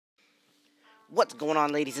What's going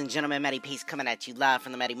on, ladies and gentlemen? Matty Pace coming at you live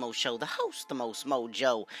from the Matty Mo Show, the host, the most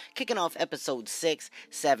mojo, kicking off episode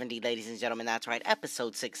 670, ladies and gentlemen. That's right,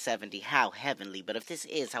 episode 670. How heavenly. But if this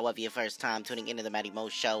is, however, your first time tuning into the Matty Mo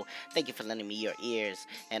Show, thank you for lending me your ears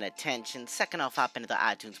and attention. Second off, hop into the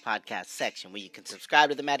iTunes podcast section where you can subscribe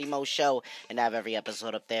to the Matty Mo Show and have every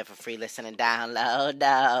episode up there for free listen and download.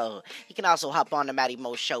 No. You can also hop on to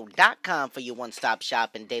MattyMoShow.com for your one-stop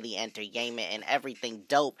shop and daily entertainment and everything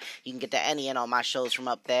dope. You can get to any and all my shows from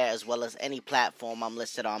up there, as well as any platform I'm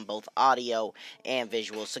listed on, both audio and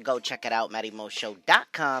visual. So go check it out,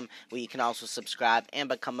 MattyMoShow.com, where you can also subscribe and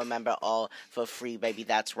become a member, all for free, baby.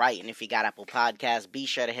 That's right. And if you got Apple Podcasts, be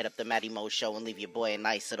sure to hit up the Matty Mo Show and leave your boy a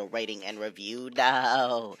nice little rating and review.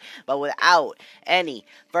 No. But without any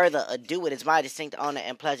further ado, it is my distinct honor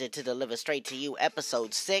and pleasure to deliver straight to you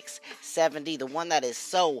episode 670, the one that is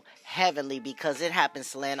so heavenly because it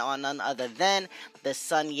happens to land on none other than the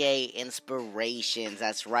Sunyay Inspirations.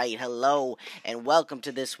 That's right. Hello and welcome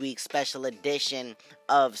to this week's special edition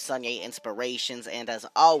of Sunyay Inspirations. And as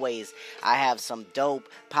always, I have some dope,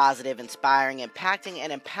 positive, inspiring, impacting,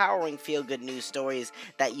 and empowering feel-good news stories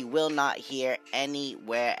that you will not hear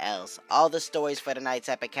anywhere else. All the stories for tonight's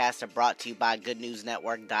Epicast are brought to you by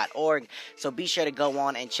goodnewsnetwork.org, so be sure to go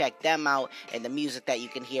on and check them out. And the music that you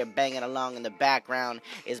can hear banging along in the background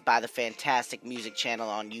is by the fantastic music channel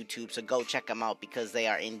on YouTube, so go check them out because they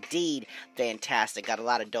are indeed fantastic. Got a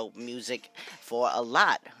lot of dope music for a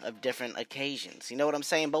lot of different occasions. You know what I'm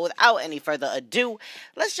saying? But without any further ado,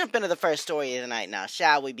 let's jump into the first story of the night now,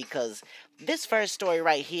 shall we? Because this first story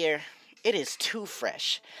right here, it is too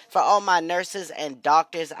fresh. For all my nurses and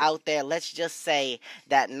doctors out there, let's just say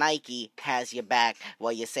that Nike has your back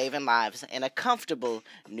while you're saving lives in a comfortable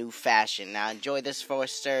new fashion. Now enjoy this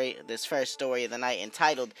first story of the night,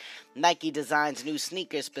 entitled Nike Designs New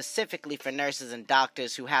Sneakers Specifically for Nurses and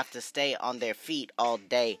Doctors Who Have to Stay on Their Feet All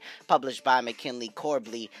Day. Published by McKinley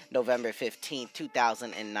Corbley, November 15,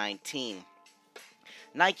 2019.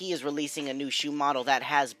 Nike is releasing a new shoe model that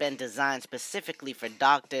has been designed specifically for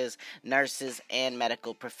doctors, nurses, and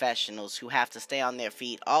medical professionals who have to stay on their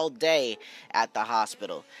feet all day at the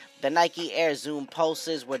hospital. The Nike Air Zoom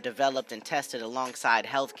Pulses were developed and tested alongside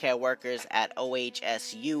healthcare workers at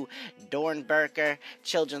OHSU Dornberger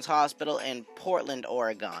Children's Hospital in Portland,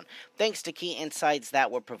 Oregon. Thanks to key insights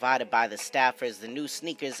that were provided by the staffers, the new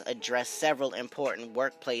sneakers address several important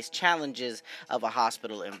workplace challenges of a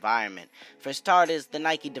hospital environment. For starters, the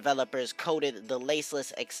Nike developers coated the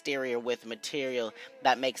laceless exterior with material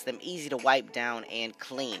that makes them easy to wipe down and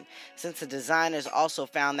clean. Since the designers also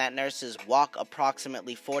found that nurses walk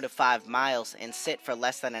approximately 4 to 5 miles and sit for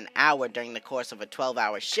less than an hour during the course of a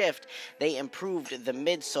 12-hour shift, they improved the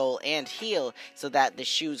midsole and heel so that the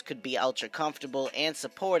shoes could be ultra comfortable and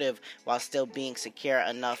supportive while still being secure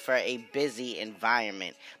enough for a busy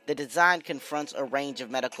environment. The design confronts a range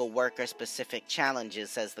of medical worker-specific challenges,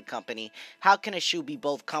 says the company. How can a shoe be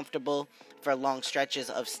both comfortable for long stretches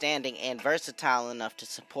of standing and versatile enough to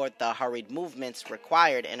support the hurried movements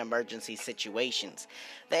required in emergency situations?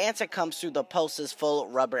 The answer comes through the Pulse's full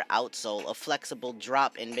rubber outsole, a flexible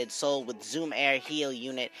drop in midsole with Zoom Air heel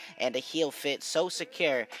unit and a heel fit so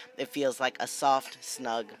secure it feels like a soft,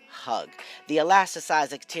 snug hug. The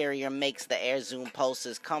elasticized exterior makes the Air Zoom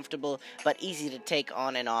Pulses comfortable but easy to take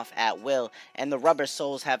on and off at will, and the rubber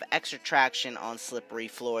soles have extra traction on slippery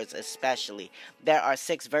floors especially. There are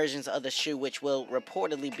 6 versions of the shoe which will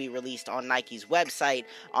reportedly be released on Nike's website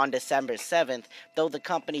on December 7th. Though the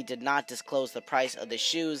company did not disclose the price of the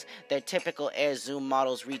shoes, their typical Air Zoom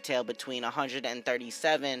models retail between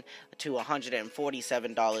 $137 to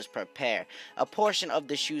 $147 per pair. A portion of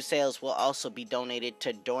the shoe sales will also be donated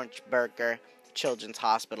to Dornberger Children's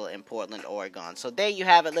Hospital in Portland, Oregon. So there you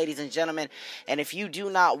have it, ladies and gentlemen. And if you do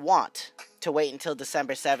not want to wait until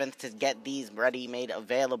December 7th to get these ready-made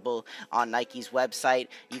available on Nike's website,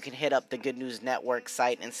 you can hit up the Good News Network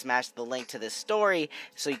site and smash the link to this story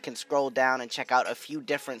so you can scroll down and check out a few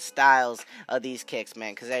different styles of these kicks,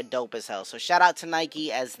 man, because they're dope as hell. So shout out to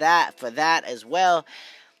Nike for that as well.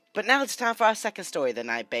 But now it's time for our second story of the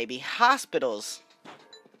night, baby. Hospitals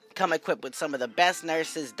come equipped with some of the best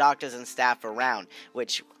nurses, doctors, and staff around,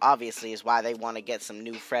 which obviously is why they want to get some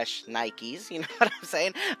new, fresh Nikes, you know what I'm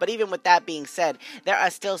saying? But even with that being said, there are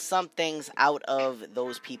still some things out of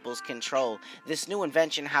those people's control. This new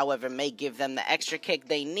invention, however, may give them the extra kick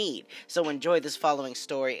they need. So enjoy this following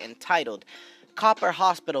story entitled, Copper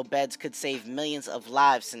hospital beds could save millions of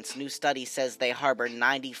lives since new study says they harbor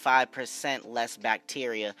 95% less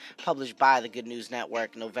bacteria, published by the Good News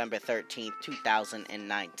Network, November 13,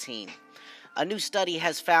 2019. A new study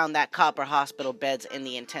has found that copper hospital beds in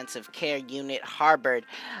the intensive care unit harbored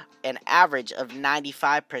an average of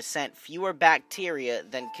 95% fewer bacteria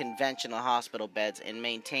than conventional hospital beds and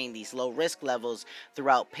maintain these low risk levels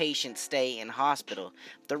throughout patient stay in hospital.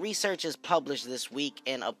 The research is published this week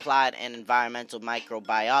in Applied and Environmental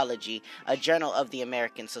Microbiology, a journal of the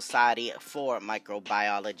American Society for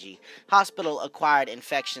Microbiology. Hospital-acquired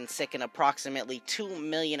infections sicken approximately 2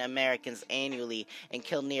 million Americans annually and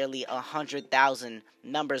kill nearly 100,000,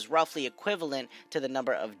 numbers roughly equivalent to the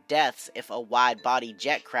number of deaths if a wide-body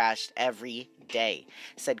jet crashed every day,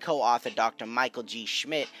 said co-author Dr. Michael G.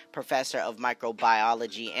 Schmidt, professor of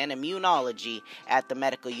microbiology and immunology at the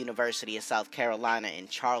Medical University of South Carolina in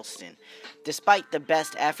Charleston. Despite the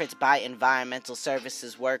best efforts by environmental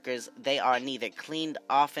services workers, they are neither cleaned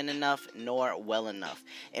often enough nor well enough.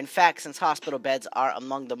 In fact, since hospital beds are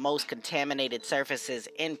among the most contaminated surfaces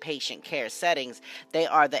in patient care settings, they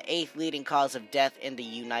are the 8th leading cause of death in the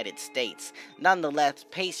United States. Nonetheless,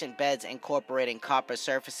 patient beds incorporating copper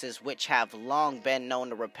surfaces, which have long been known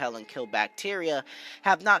to repel and kill bacteria,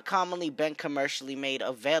 have not commonly been commercially made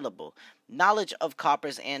available. Knowledge of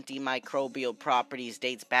copper's antimicrobial properties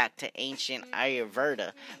dates back to ancient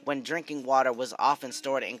Ayurveda, when drinking water was often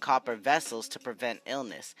stored in copper vessels to prevent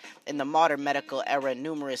illness. In the modern medical era,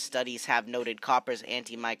 numerous studies have noted copper's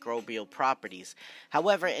antimicrobial properties.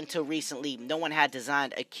 However, until recently, no one had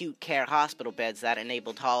designed acute care hospital beds that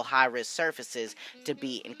enabled all high-risk surfaces to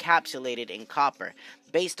be encapsulated in copper.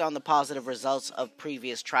 Based on the positive results of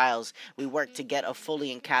previous trials, we worked to get a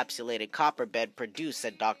fully encapsulated copper bed produced,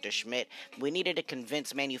 said Dr. Schmidt. We needed to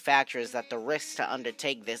convince manufacturers that the risks to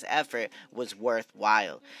undertake this effort was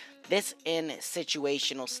worthwhile. This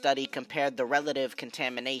in-situational study compared the relative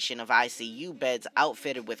contamination of ICU beds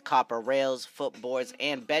outfitted with copper rails, footboards,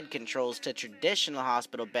 and bed controls to traditional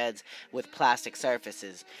hospital beds with plastic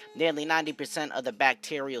surfaces. Nearly 90% of the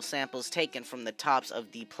bacterial samples taken from the tops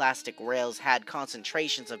of the plastic rails had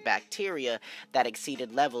concentrations of bacteria that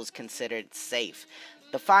exceeded levels considered safe.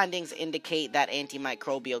 The findings indicate that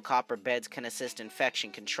antimicrobial copper beds can assist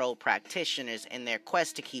infection control practitioners in their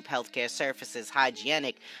quest to keep healthcare surfaces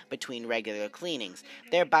hygienic between regular cleanings,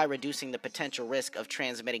 thereby reducing the potential risk of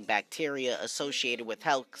transmitting bacteria associated with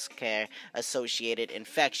healthcare-associated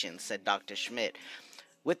infections, said Dr. Schmidt.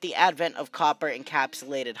 With the advent of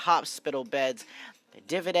copper-encapsulated hospital beds,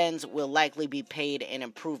 dividends will likely be paid in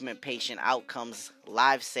improvement patient outcomes,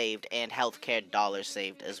 lives saved, and healthcare dollars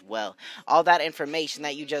saved as well. All that information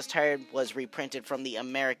that you just heard was reprinted from the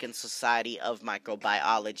American Society of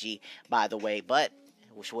Microbiology, by the way, but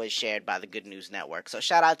which was shared by the Good News Network. So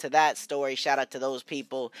shout out to that story. Shout out to those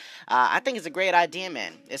people. I think it's a great idea,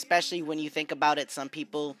 man, especially when you think about it. Some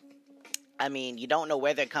people, I mean, you don't know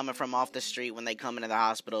where they're coming from off the street when they come into the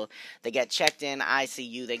hospital. They get checked in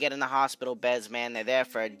ICU. They get in the hospital beds, man. They're there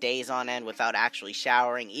for days on end without actually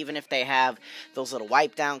showering. Even if they have those little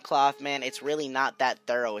wipe down cloth, man, it's really not that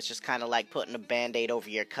thorough. It's just kind of like putting a Band-Aid over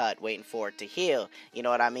your cut, waiting for it to heal. You know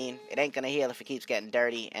what I mean? It ain't going to heal if it keeps getting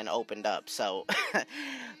dirty and opened up. So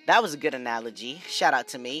that was a good analogy. Shout out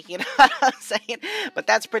to me. You know what I'm saying? But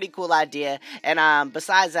that's a pretty cool idea. And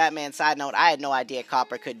besides that, man, side note, I had no idea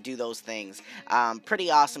copper could do those things. Pretty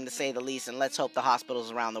awesome to say the least, and let's hope the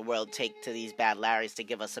hospitals around the world take to these bad Larrys to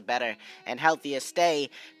give us a better and healthier stay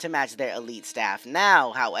to match their elite staff.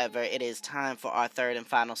 Now, however, it is time for our third and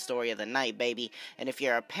final story of the night, baby. And if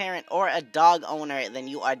you're a parent or a dog owner, then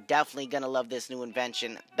you are definitely going to love this new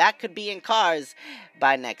invention that could be in cars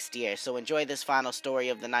by next year. So enjoy this final story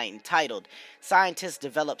of the night entitled, Scientists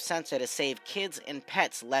Develop Sensor to Save Kids and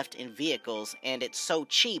Pets Left in Vehicles, and It's So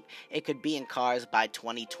Cheap It Could Be in Cars by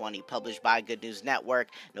 2020, published by Good News Network,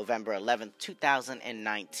 November 11th,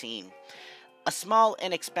 2019. A small,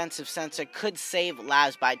 inexpensive sensor could save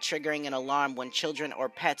lives by triggering an alarm when children or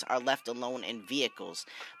pets are left alone in vehicles.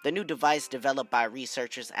 The new device, developed by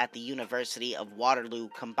researchers at the University of Waterloo,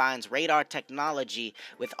 combines radar technology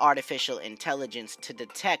with artificial intelligence to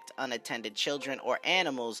detect unattended children or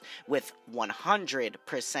animals with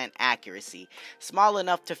 100% accuracy. Small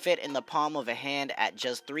enough to fit in the palm of a hand at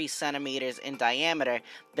just 3 centimeters in diameter,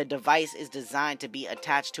 the device is designed to be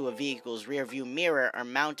attached to a vehicle's rearview mirror or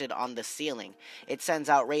mounted on the ceiling. It sends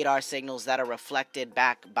out radar signals that are reflected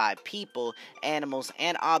back by people, animals,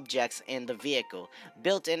 and objects in the vehicle.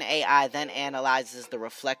 Built-in AI then analyzes the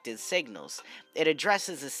reflected signals. It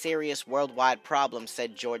addresses a serious worldwide problem,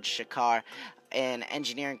 said George Shakar, an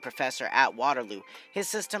engineering professor at Waterloo. His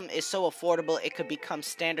system is so affordable it could become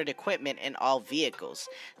standard equipment in all vehicles.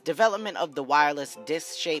 Development of the wireless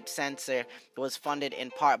disc-shaped sensor was funded in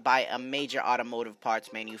part by a major automotive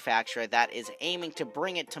parts manufacturer that is aiming to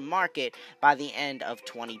bring it to market by the end of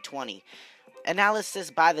 2020.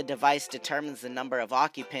 Analysis by the device determines the number of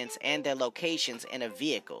occupants and their locations in a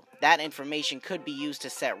vehicle. That information could be used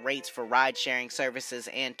to set rates for ride-sharing services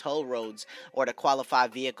and toll roads, or to qualify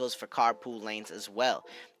vehicles for carpool lanes as well.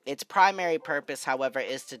 Its primary purpose, however,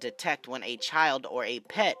 is to detect when a child or a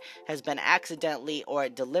pet has been accidentally or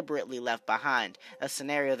deliberately left behind, a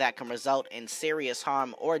scenario that can result in serious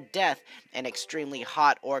harm or death in extremely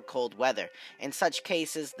hot or cold weather. In such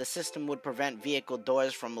cases, the system would prevent vehicle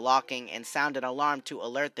doors from locking and sound an alarm to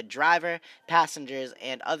alert the driver, passengers,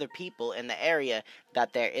 and other people in the area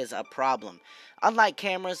that there is a problem. Unlike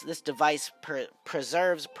cameras, this device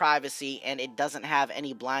preserves privacy, and it doesn't have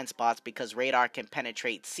any blind spots because radar can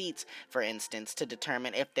penetrate seats, for instance, to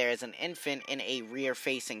determine if there is an infant in a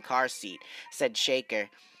rear-facing car seat, said Shaker,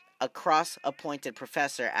 a cross-appointed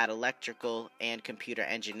professor at electrical and computer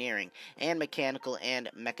engineering, and mechanical and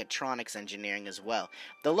mechatronics engineering as well.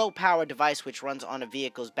 The low-power device, which runs on a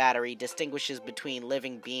vehicle's battery, distinguishes between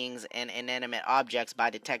living beings and inanimate objects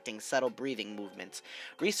by detecting subtle breathing movements.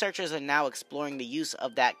 Researchers are now exploring the use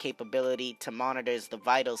of that capability to monitor the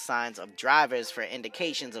vital signs of drivers for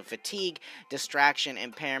indications of fatigue, distraction,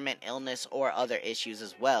 impairment, illness, or other issues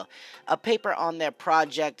as well. A paper on their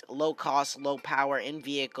project, Low Cost, Low Power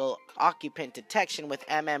in-Vehicle Occupant Detection with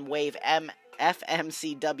MM-Wave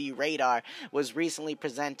FMCW radar, was recently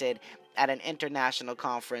presented at an international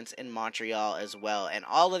conference in Montreal as well. And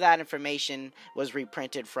all of that information was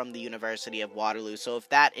reprinted from the University of Waterloo. So if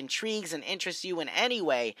that intrigues and interests you in any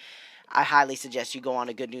way, I highly suggest you go on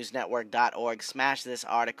to goodnewsnetwork.org, smash this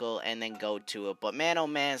article, and then go to it. But man, oh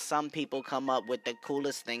man, some people come up with the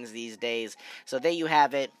coolest things these days. So there you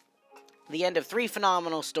have it. The end of 3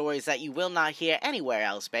 phenomenal stories that you will not hear anywhere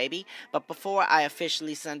else, baby. But before I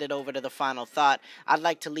officially send it over to the final thought, I'd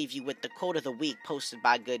like to leave you with the quote of the week posted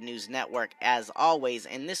by Good News Network, as always.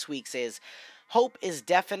 And this week's is, "Hope is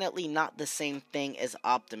definitely not the same thing as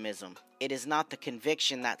optimism. It is not the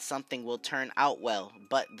conviction that something will turn out well,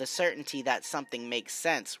 but the certainty that something makes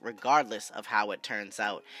sense regardless of how it turns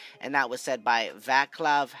out." And that was said by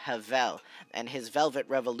Václav Havel, and his Velvet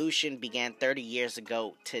Revolution began 30 years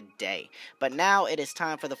ago today. But now it is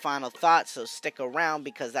time for the final thought, so stick around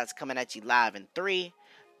because that's coming at you live in 3,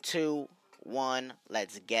 2, 1,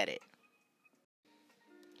 let's get it.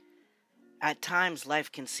 At times,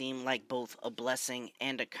 life can seem like both a blessing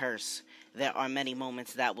and a curse. There are many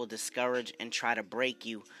moments that will discourage and try to break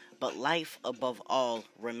you, but life, above all,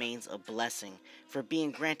 remains a blessing for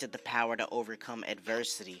being granted the power to overcome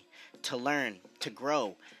adversity, to learn, to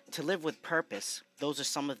grow, to live with purpose. Those are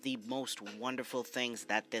some of the most wonderful things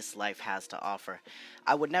that this life has to offer.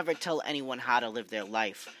 I would never tell anyone how to live their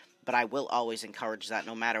life, but I will always encourage that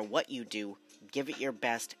no matter what you do, give it your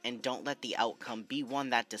best, and don't let the outcome be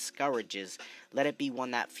one that discourages. Let it be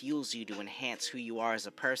one that fuels you to enhance who you are as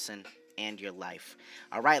a person and your life.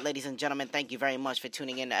 Alright, ladies and gentlemen, thank you very much for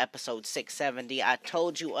tuning in to episode 670. I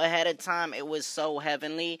told you ahead of time it was so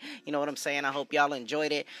heavenly. You know what I'm saying? I hope y'all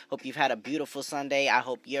enjoyed it. Hope you've had a beautiful Sunday. I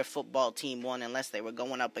hope your football team won, unless they were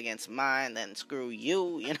going up against mine, then screw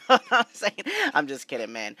you. You know what I'm saying? I'm just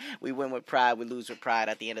kidding, man. We win with pride, we lose with pride.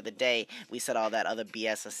 At the end of the day, we set all that other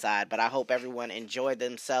BS aside. But I hope everyone enjoyed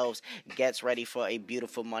themselves, gets ready for a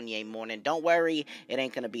beautiful Monday morning. Don't worry, it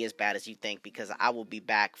ain't going to be as bad as you think, because I will be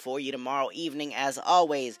back for you tomorrow evening, as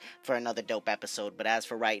always, for another dope episode. But as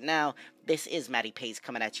for right now, this is Matty Pace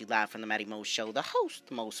coming at you live from the Matty Mo Show, the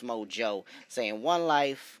host, Most Mojo, saying one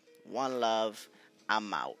life, one love,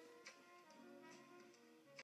 I'm out.